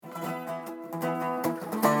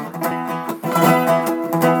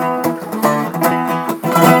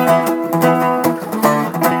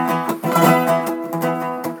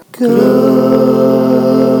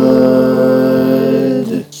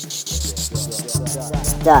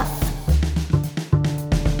stuff.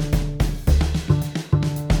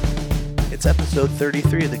 It's episode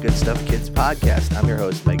 33 of the Good Stuff Kids podcast. I'm your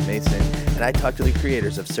host, Mike Mason, and I talk to the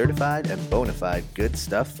creators of certified and bona fide good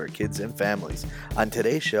stuff for kids and families. On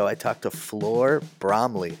today's show, I talked to Flor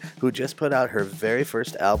Bromley, who just put out her very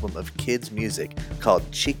first album of kids music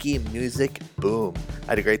called Cheeky Music Boom.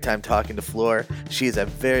 I had a great time talking to Flor. She is a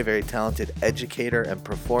very, very talented educator and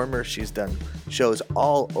performer. She's done shows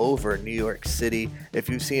all over New York City. If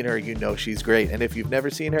you've seen her, you know she's great. And if you've never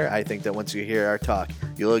seen her, I think that once you hear our talk,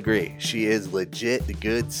 you'll agree. She is legit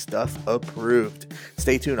good stuff approved.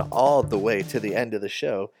 Stay tuned all the way to the end of the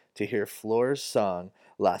show to hear Flor's song,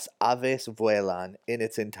 Las Aves Vuelan, in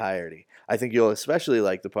its entirety. I think you'll especially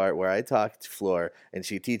like the part where I talk to Flor and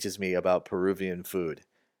she teaches me about Peruvian food.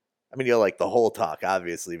 I mean, you'll like the whole talk,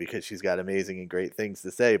 obviously, because she's got amazing and great things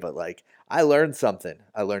to say, but I learned something.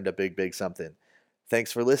 I learned a big, big something.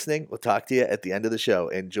 Thanks for listening. We'll talk to you at the end of the show.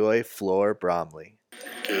 Enjoy Flor Bromley.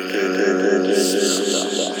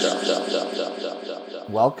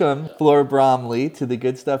 Welcome, Flor Bromley, to the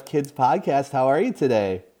Good Stuff Kids podcast. How are you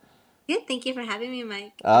today? Good. Thank you for having me,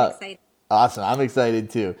 Mike. I'm excited. Awesome. I'm excited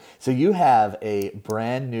too. So you have a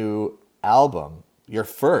brand new album, your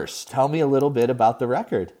first. Tell me a little bit about the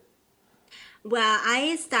record. Well,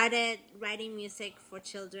 I started writing music for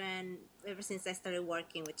children ever since I started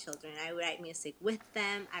working with children. I write music with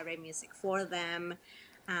them. I write music for them,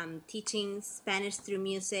 teaching Spanish through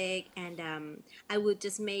music. And I would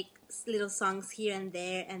just make little songs here and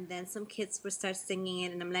there. And then some kids would start singing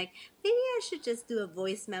it. And I'm like, maybe I should just do a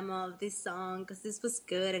voice memo of this song because this was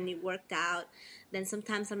good and it worked out. Then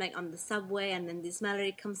sometimes I'm like on the subway and then this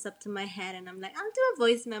melody comes up to my head and I'm like, I'll do a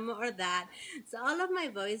voice memo or that. So all of my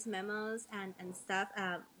voice memos and stuff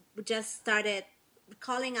just started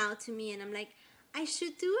calling out to me and I'm like, I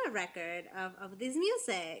should do a record of this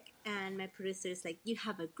music. And my producer is like, you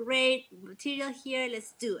have a great material here,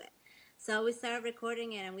 let's do it. So we started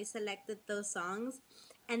recording it and we selected those songs.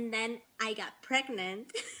 And then I got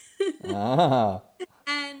pregnant. Ah.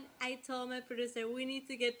 And I told my producer, we need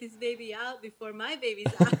to get this baby out before my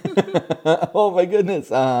baby's out. Oh my goodness.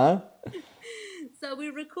 So we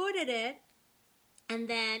recorded it. And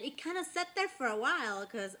then it kind of sat there for a while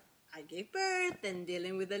because I gave birth and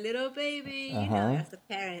dealing with a little baby. You know, as a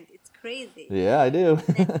parent, it's crazy. Yeah, I do.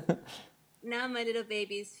 Now my little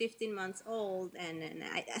baby is 15 months old.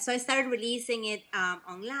 So I started releasing it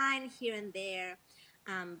online here and there.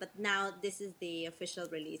 But now this is the official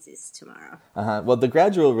release is tomorrow. Well, the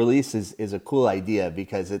gradual release is a cool idea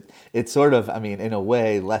because it sort of, I mean, in a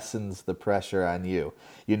way, lessens the pressure on you.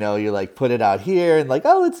 You know, you like put it out here and like,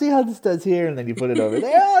 oh, let's see how this does here. And then you put it over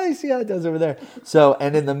there. Oh, you see how it does over there. So,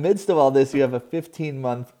 and in the midst of all this, you have a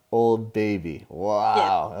 15-month-old baby.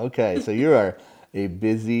 Wow. Yeah. Okay. So you are a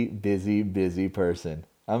busy, busy, busy person.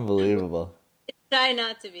 Unbelievable. Try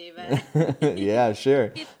not to be, but yeah, sure.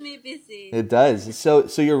 It keeps me busy. It does. So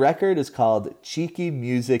your record is called Cheeky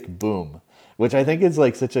Music Boom, which I think is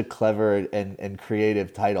like such a clever and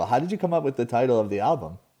creative title. How did you come up with the title of the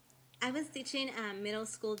album? I was teaching middle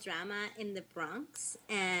school drama in the Bronx,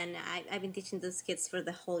 and I've been teaching those kids for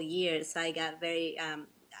the whole year, so I got very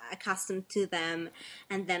accustomed to them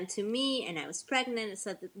and them to me, and I was pregnant,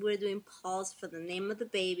 so we're doing polls for the name of the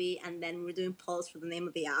baby, and then we're doing polls for the name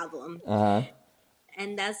of the album.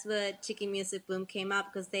 And that's what Cheeky Music Boom came up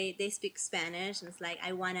because they speak Spanish and it's like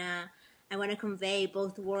I wanna convey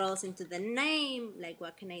both worlds into the name. Like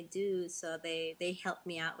what can I do? So they helped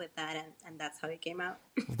me out with that and that's how it came out.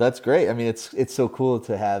 That's great. I mean, it's so cool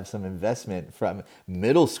to have some investment from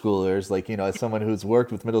middle schoolers. Like, you know, as someone who's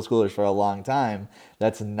worked with middle schoolers for a long time,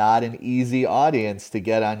 that's not an easy audience to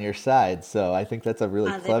get on your side. So I think that's a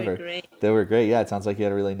really clever. They were great. They were great. Yeah, it sounds like you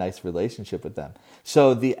had a really nice relationship with them.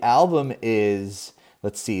 So the album is.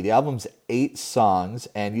 Let's see, the album's 8 songs,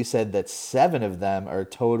 and you said that 7 of them are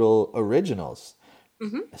total originals.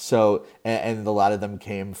 Mm-hmm. So, and a lot of them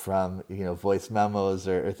came from, you know, voice memos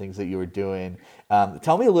or things that you were doing.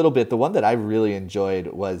 Tell me a little bit. The one that I really enjoyed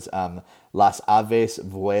was Las Aves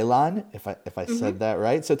Vuelan, if I said that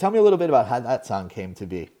right. So tell me a little bit about how that song came to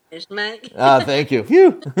be. Thank you.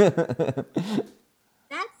 Phew.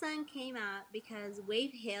 That song came out because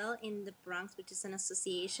Wave Hill in the Bronx, which is an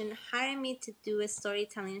association, hired me to do a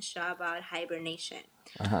storytelling show about hibernation.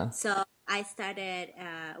 So I started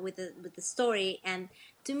with the story, and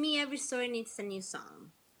to me, every story needs a new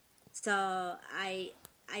song. So I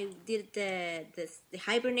did the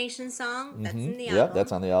hibernation song that's in the album. Yep,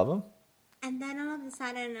 that's on the album. And then all of a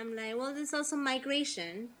sudden, I'm like, well, there's also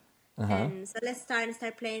migration. And so let's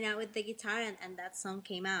start playing out with the guitar, and that song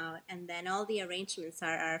came out. And then all the arrangements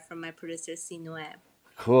are from my producer, Sinue.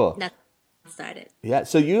 Cool. That's started. Yeah,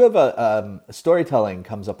 so you have a storytelling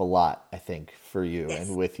comes up a lot, I think, for you and Yes.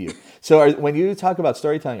 with you. So when you talk about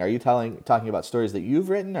storytelling, are you talking about stories that you've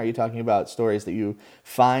written? Are you talking about stories that you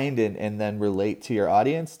find and then relate to your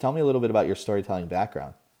audience? Tell me a little bit about your storytelling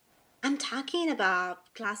background. I'm talking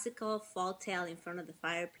about classical folk tale in front of the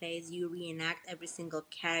fireplace. You reenact every single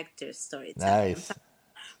character's storytelling. I'm Nice. talking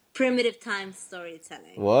primitive time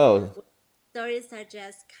storytelling. Whoa. Stories are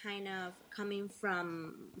just kind of coming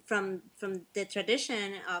from the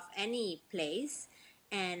tradition of any place,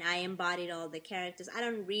 and I embodied all the characters. I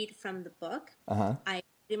don't read from the book. Uh-huh. I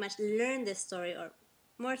pretty much learn the story, or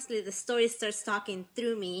mostly the story starts talking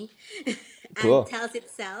through me and Cool. tells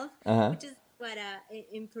itself, Uh-huh. which is what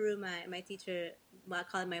in Peru my teacher, well, I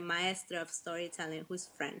call it my maestro of storytelling, who's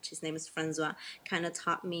French. His name is Francois. Kind of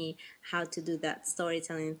taught me how to do that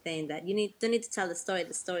storytelling thing. That you don't need to tell the story.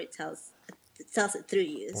 The story tells it through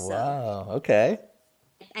you. So Wow. Okay.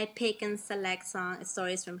 I pick and select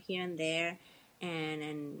stories from here and there,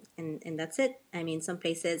 and that's it. I mean, some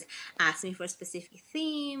places ask me for a specific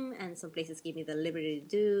theme, and some places give me the liberty to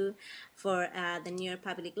do. For the New York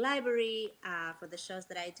Public Library, for the shows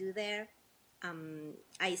that I do there,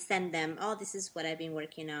 I send them, oh, this is what I've been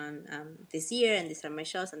working on this year, and these are my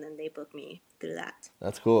shows, and then they book me through that.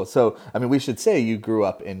 That's cool. So, I mean, we should say you grew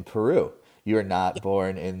up in Peru. You are not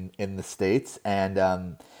born in the States. And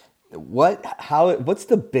what's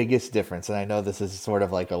the biggest difference? And I know this is sort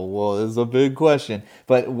of like whoa, this is a big question,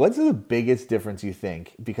 but what's the biggest difference you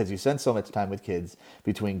think, because you spend so much time with kids,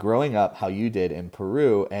 between growing up how you did in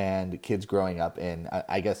Peru and kids growing up in,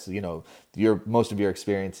 I guess, most of your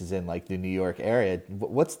experiences in like the New York area.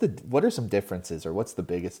 What are some differences, or what's the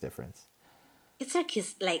biggest difference? Kids are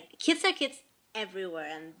kids everywhere,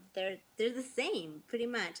 and they're the same pretty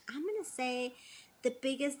much. I'm gonna say the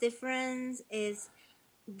biggest difference is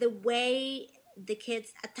the way the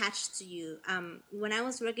kids attach to you. When I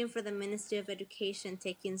was working for the Ministry of Education,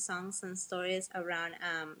 taking songs and stories around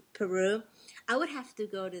Peru, I would have to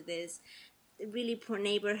go to these really poor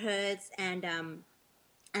neighborhoods, and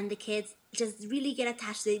the kids just really get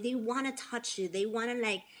attached. They want to touch you. They want to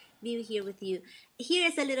like be here with you. Here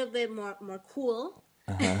is a little bit more cool.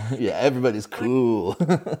 Yeah, everybody's cool.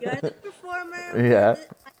 You're the performer. We're Yeah. the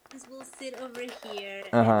audience. We'll sit over here,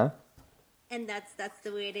 Uh-huh. and that's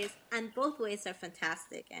the way it is. And both ways are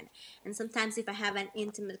fantastic. And sometimes if I have an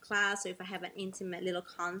intimate class, or if I have an intimate little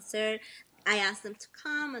concert, I ask them to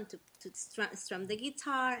come and to strum the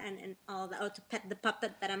guitar and all that, or to pet the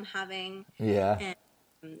puppet that I'm having, Yeah.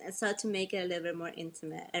 and so to make it a little bit more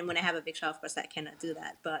intimate. And when I have a big show, of course I cannot do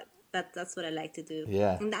that, but that's what I like to do.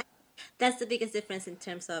 Yeah. And that's the biggest difference in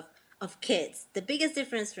terms of kids. The biggest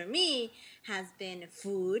difference for me has been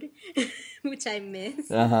food, which I miss,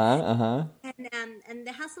 Uh-huh. Uh-huh. and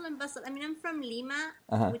the hustle and bustle. I mean, I'm from Lima,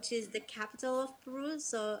 Uh-huh. which is the capital of Peru,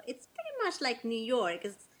 so it's pretty much like New York.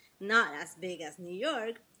 It's not as big as New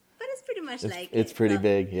York, but it's pretty much like It's it. pretty So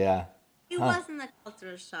big, yeah. it Huh. wasn't a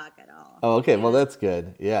cultural shock at all. Oh, okay. It Well, was that's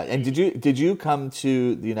good. Yeah. And really, did you come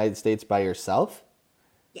to the United States by yourself?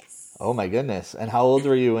 Oh yes. my goodness. And how old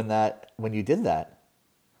were you when you did that?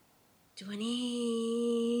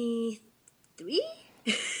 23.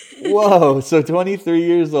 Whoa. So 23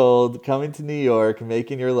 years old, coming to New York,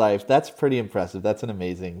 making your life. That's pretty impressive. That's an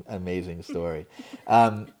amazing story.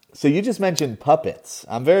 So you just mentioned puppets.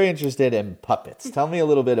 I'm very interested in puppets. Tell me a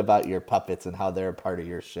little bit about your puppets and how they're a part of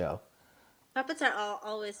your show. Puppets are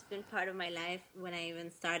always been part of my life. When I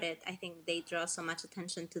even started, I think they draw so much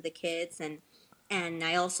attention to the kids, and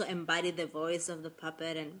I also embody the voice of the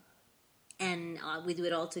puppet, and we do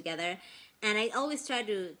it all together. And I always try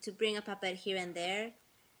to bring a puppet here and there,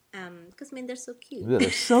 because I mean they're so cute. Yeah,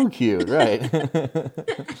 they're so cute, right?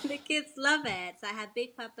 The kids love it. So I have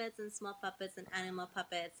big puppets and small puppets and animal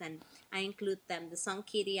puppets, and I include them. The song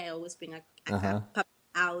Kitty, I always bring a Uh-huh. puppet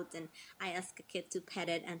out, and I ask a kid to pet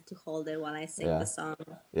it and to hold it while I sing the Yeah. song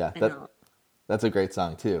Yeah. and all. That's a great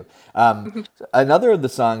song too. Another of the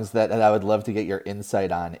songs that I would love to get your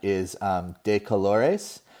insight on is De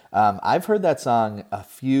Colores. I've heard that song a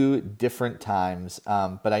few different times,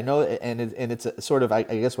 but I know, and it's a, sort of, I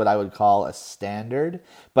guess, what I would call a standard.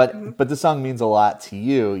 Mm-hmm. But the song means a lot to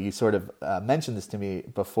you. You sort of mentioned this to me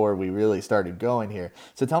before we really started going here.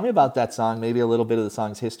 So tell me about that song, maybe a little bit of the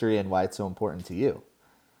song's history and why it's so important to you.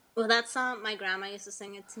 Well, that song, my grandma used to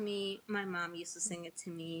sing it to me. My mom used to sing it to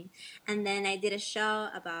me. And then I did a show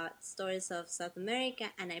about stories of South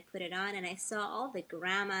America, and I put it on, and I saw all the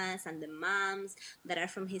grandmas and the moms that are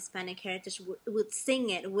from Hispanic heritage would sing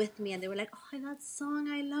it with me. And they were like, oh, that song,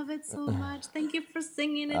 I love it so much. Thank you for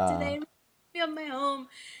singing it today. It reminds me of my home.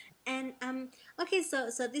 And okay, so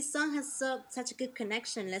this song has such a good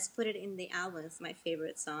connection. Let's put it in the album. It's my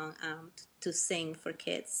favorite song to sing for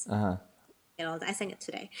kids. Uh-huh. I sang it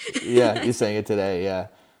today. Yeah, I you sang sang it today. Yeah.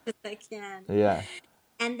 it as I can. Yeah.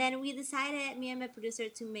 And then we decided, me and my producer,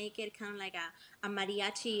 to make it kind of like a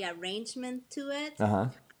mariachi arrangement to it Uh-huh.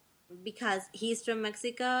 because he's from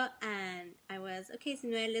Mexico, and I was okay. So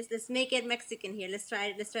let's make it Mexican here. Let's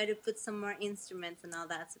try to put some more instruments and all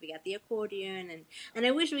that. So we got the accordion, and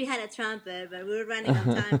I wish we had a trumpet, but we were running on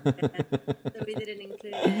time, so we didn't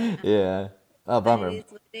include it. Yeah. Oh, But it bummer. is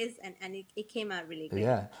what it is, and it came out really great.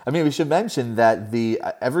 Yeah, I mean, we should mention that the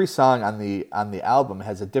every song on the album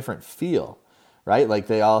has a different feel, right? Like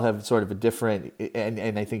they all have sort of a different,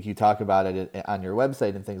 and I think you talk about it on your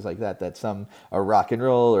website and things like that. That some are rock and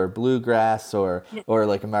roll or bluegrass or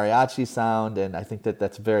like a mariachi sound, and I think that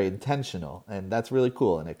that's very intentional, and that's really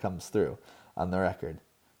cool, and it comes through on the record.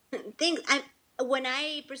 Things I When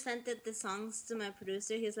I presented the songs to my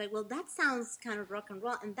producer, he was like, "Well, that sounds kind of rock and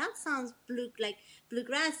roll, and that sounds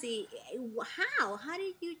bluegrassy. How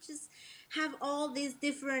did you just have all these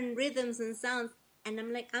different rhythms and sounds?" And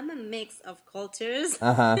I'm like, "I'm a mix of cultures."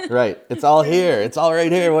 Uh-huh, right. It's all here. And It's all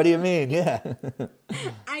right here. What do you mean? Yeah.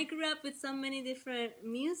 I grew up with so many different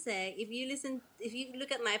music. If you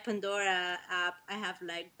look at my Pandora app, I have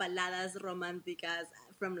like baladas románticas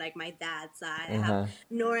from like my dad's side. I have Uh-huh.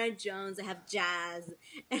 Nora Jones. I have jazz.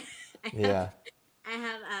 I have Yeah. I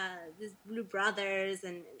have these Blue Brothers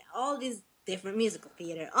and all these different musical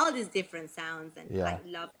theater, all these different sounds, and Yeah. I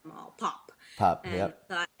love them all. Pop, Pop. and Yep.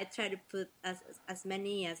 so I try to put as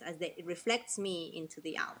many as they, it reflects me into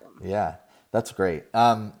the album. Yeah, that's great.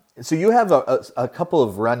 So you have a couple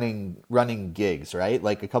of running gigs, right?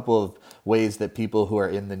 Like a couple of ways that people who are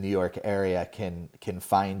in the New York area can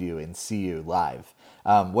find you and see you live.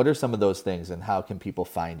 What are some of those things, and how can people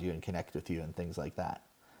find you and connect with you and things like that?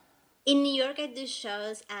 In New York, I do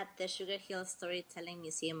shows at the Sugar Hill Storytelling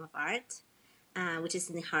Museum of Art, which is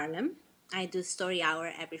in Harlem. I do story hour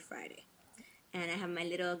every Friday. And I have my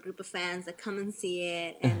little group of fans that come and see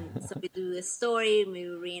it. And so we do a story, we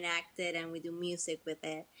reenact it, and we do music with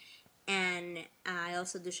it. And I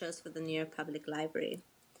also do shows for the New York Public Library.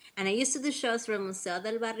 And I used to do shows for Museo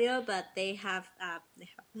del Barrio, but they have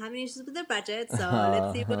having issues with their budget. So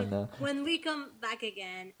let's see Oh no. when we come back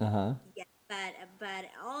again. Uh-huh. Yeah, but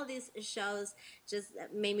all these shows just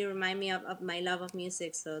made me remind me of my love of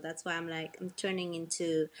music. So that's why I'm turning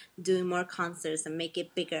into doing more concerts and make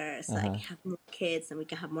it bigger, so I can have more kids and we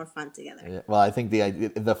can have more fun together. Yeah, well, I think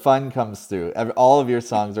the fun comes through. All of your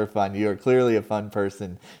songs are fun. You are clearly a fun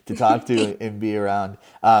person to talk to and be around.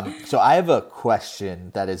 So I have a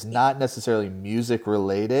question that is not necessarily music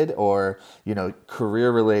related or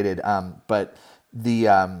career related, but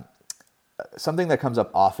the something that comes up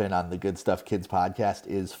often on the Good Stuff Kids podcast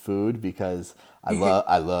is food because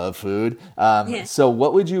I love food. Yeah. So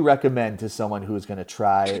what would you recommend to someone who's going to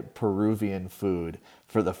try Peruvian food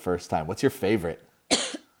for the first time? What's your favorite?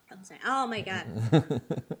 I'm sorry. Oh my god,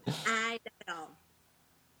 I love it all.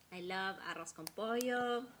 I love arroz con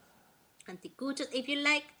pollo, anticuchos. If you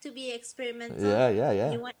like to be experimental, Yeah.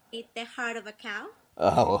 you want to eat the heart of a cow.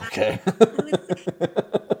 Oh, I okay. would say,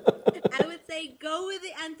 I would say go with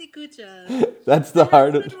the anticuchos. That's the My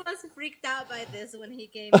heart of... husband was freaked out by this when he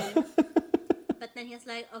came in, but then he's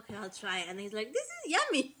like, "Okay, I'll try it," and he's like, "This is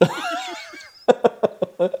yummy."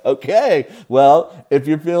 Okay. Well, if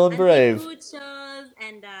you're feeling brave. Anticuchos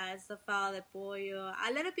and sofao de pollo.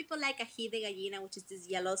 A lot of people like ají de gallina, which is this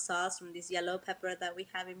yellow sauce from this yellow pepper that we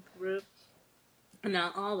have in Peru. And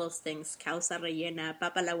all those things, causa rellena,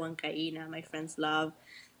 papa la huancaína, my friends love.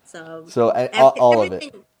 So All of it.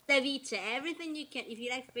 everything, ceviche, everything you can. If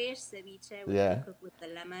you like fish, ceviche, which Yeah. we cook with the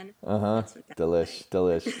lemon. Uh-huh. That's fantastic.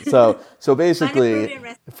 Delish. So basically,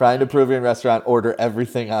 find a Peruvian restaurant, order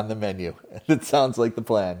everything on the menu. It sounds like the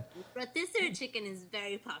plan. Rotisserie chicken is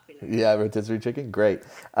very popular. Yeah, rotisserie chicken, great.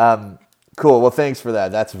 Cool. Well, thanks for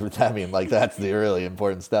that. That's the really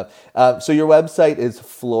important stuff. So your website is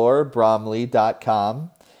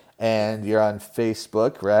florbromley.com, and you're on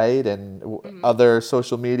Facebook, right? And other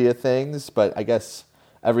social media things, but I guess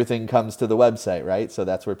everything comes to the website, right? So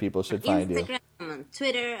that's where people should find you. Instagram, I'm on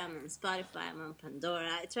Twitter, I'm on Spotify, I'm on Pandora.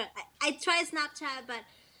 I try Snapchat, but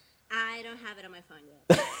I don't have it on my phone yet.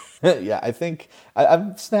 Yeah, I think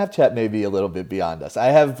I'm Snapchat may be a little bit beyond us.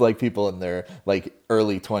 I have people in their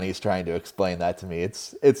early 20s trying to explain that to me.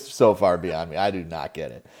 It's so far beyond me. I do not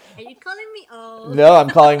get it. Are you calling me old? No, I'm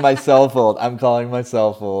calling myself old.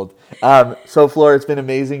 So Flor, it's been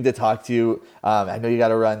amazing to talk to you. I know you got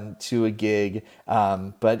to run to a gig,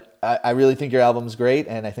 but I really think your album's great,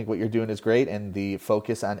 and I think what you're doing is great, and the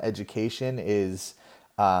focus on education is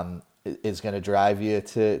is going to drive you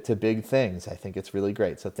to big things. I think it's really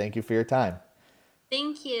great. So thank you for your time.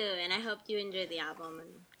 Thank you, and I hope you enjoy the album and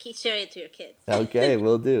keep sharing it to your kids. Okay,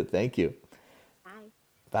 will do. Thank you. Bye.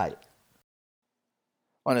 Bye.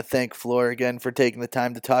 I want to thank Flor again for taking the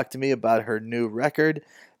time to talk to me about her new record,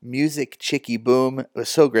 Music Chicky Boom. It was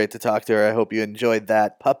so great to talk to her. I hope you enjoyed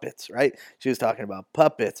that. Puppets, right? She was talking about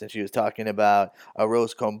puppets, and she was talking about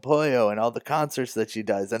Arroz con Pollo and all the concerts that she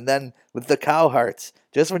does. And then with the cow hearts,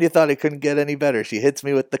 just when you thought it couldn't get any better, she hits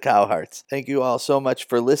me with the cow hearts. Thank you all so much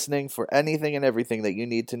for listening. For anything and everything that you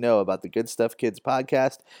need to know about the Good Stuff Kids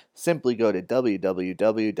podcast, simply go to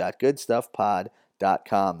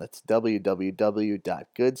www.goodstuffpod.com. That's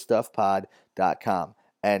www.goodstuffpod.com.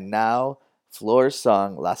 And now, Flor's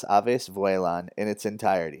song Las Aves Vuelan in its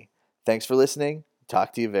entirety. Thanks for listening.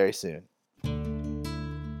 Talk to you very soon.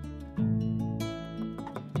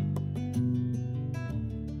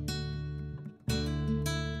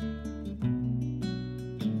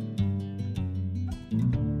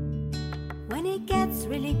 When it gets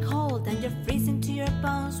really cold and you're freezing to your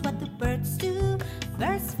bones, what do birds do?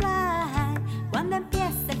 Birds fly. Cuando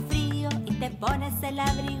empieza el frío y te pones el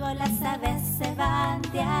abrigo, las aves se van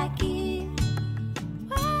de aquí.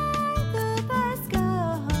 Where do birds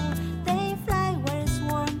go? They fly where it's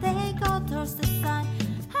warm, they go towards the sun.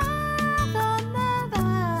 ¿A dónde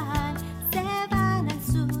van? Se van al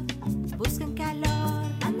sur, buscan calor.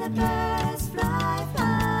 And the birds fly, fly.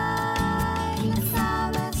 Las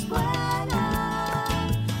aves vuelan.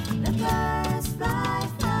 The birds fly,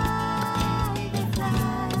 fly. They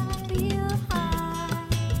fly real high.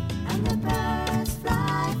 And the birds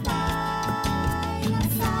fly, fly.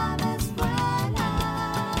 Las aves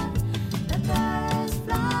vuelan. The birds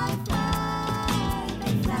fly, fly.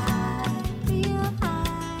 They fly real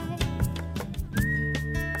high.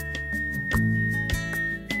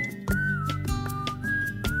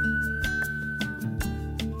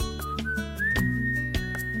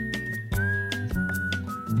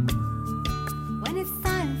 When it's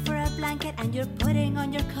time for a blanket and you're putting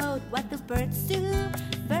on your coat, what do birds do?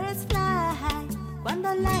 Birds fly.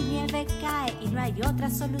 Cuando la nieve cae y no hay otra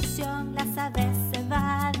solución, las aves se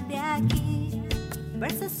van de aquí.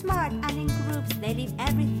 Birds are smart and in groups, they leave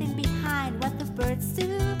everything behind. What do birds do?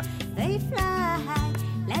 They fly.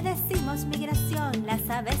 Le decimos migración, las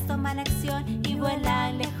aves toman acción y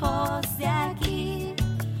vuelan lejos de aquí.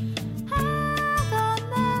 ¿A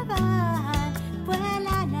dónde van?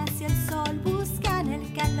 Vuelan hacia el sol, buscan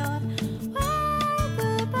el calor. Where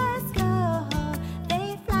do birds go?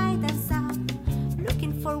 They fly down south,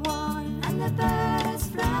 looking for warmth. And the birds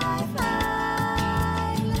fly,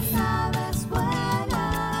 fly. Las aves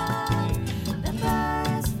vuelan. The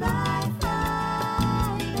birds fly,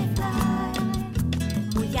 fly. They fly.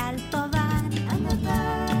 Muy alto van. And the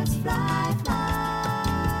birds fly,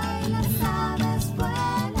 fly. Las aves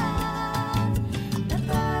vuelan. The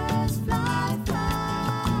birds fly,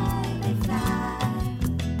 fly. They fly.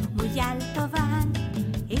 Muy alto van.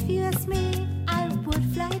 If you ask me, I would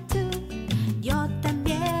fly too. Yo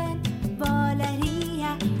también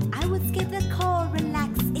volaría. I would skip the cold,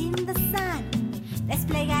 relax in the sun.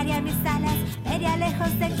 Desplegaría mis alas, vería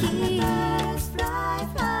lejos de aquí. The birds fly,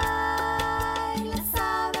 fly. Las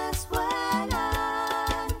aves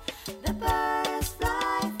vuelan. The birds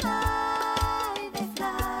fly, fly. They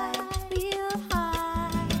fly real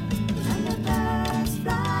high. And the birds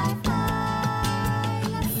fly, fly.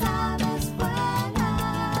 Las aves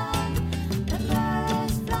vuelan. The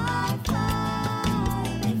birds fly,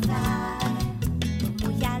 fly. They fly.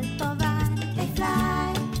 Muy alto van. They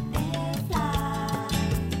fly, they fly.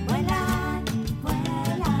 Vuelan,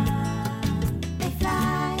 vuelan. They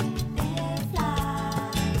fly, they fly.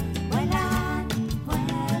 Vuelan,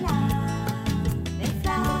 vuelan. They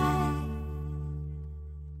fly.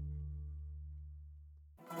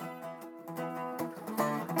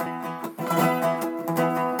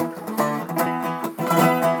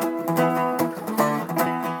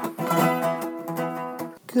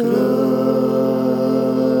 Good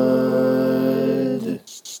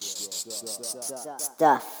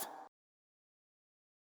Stuff.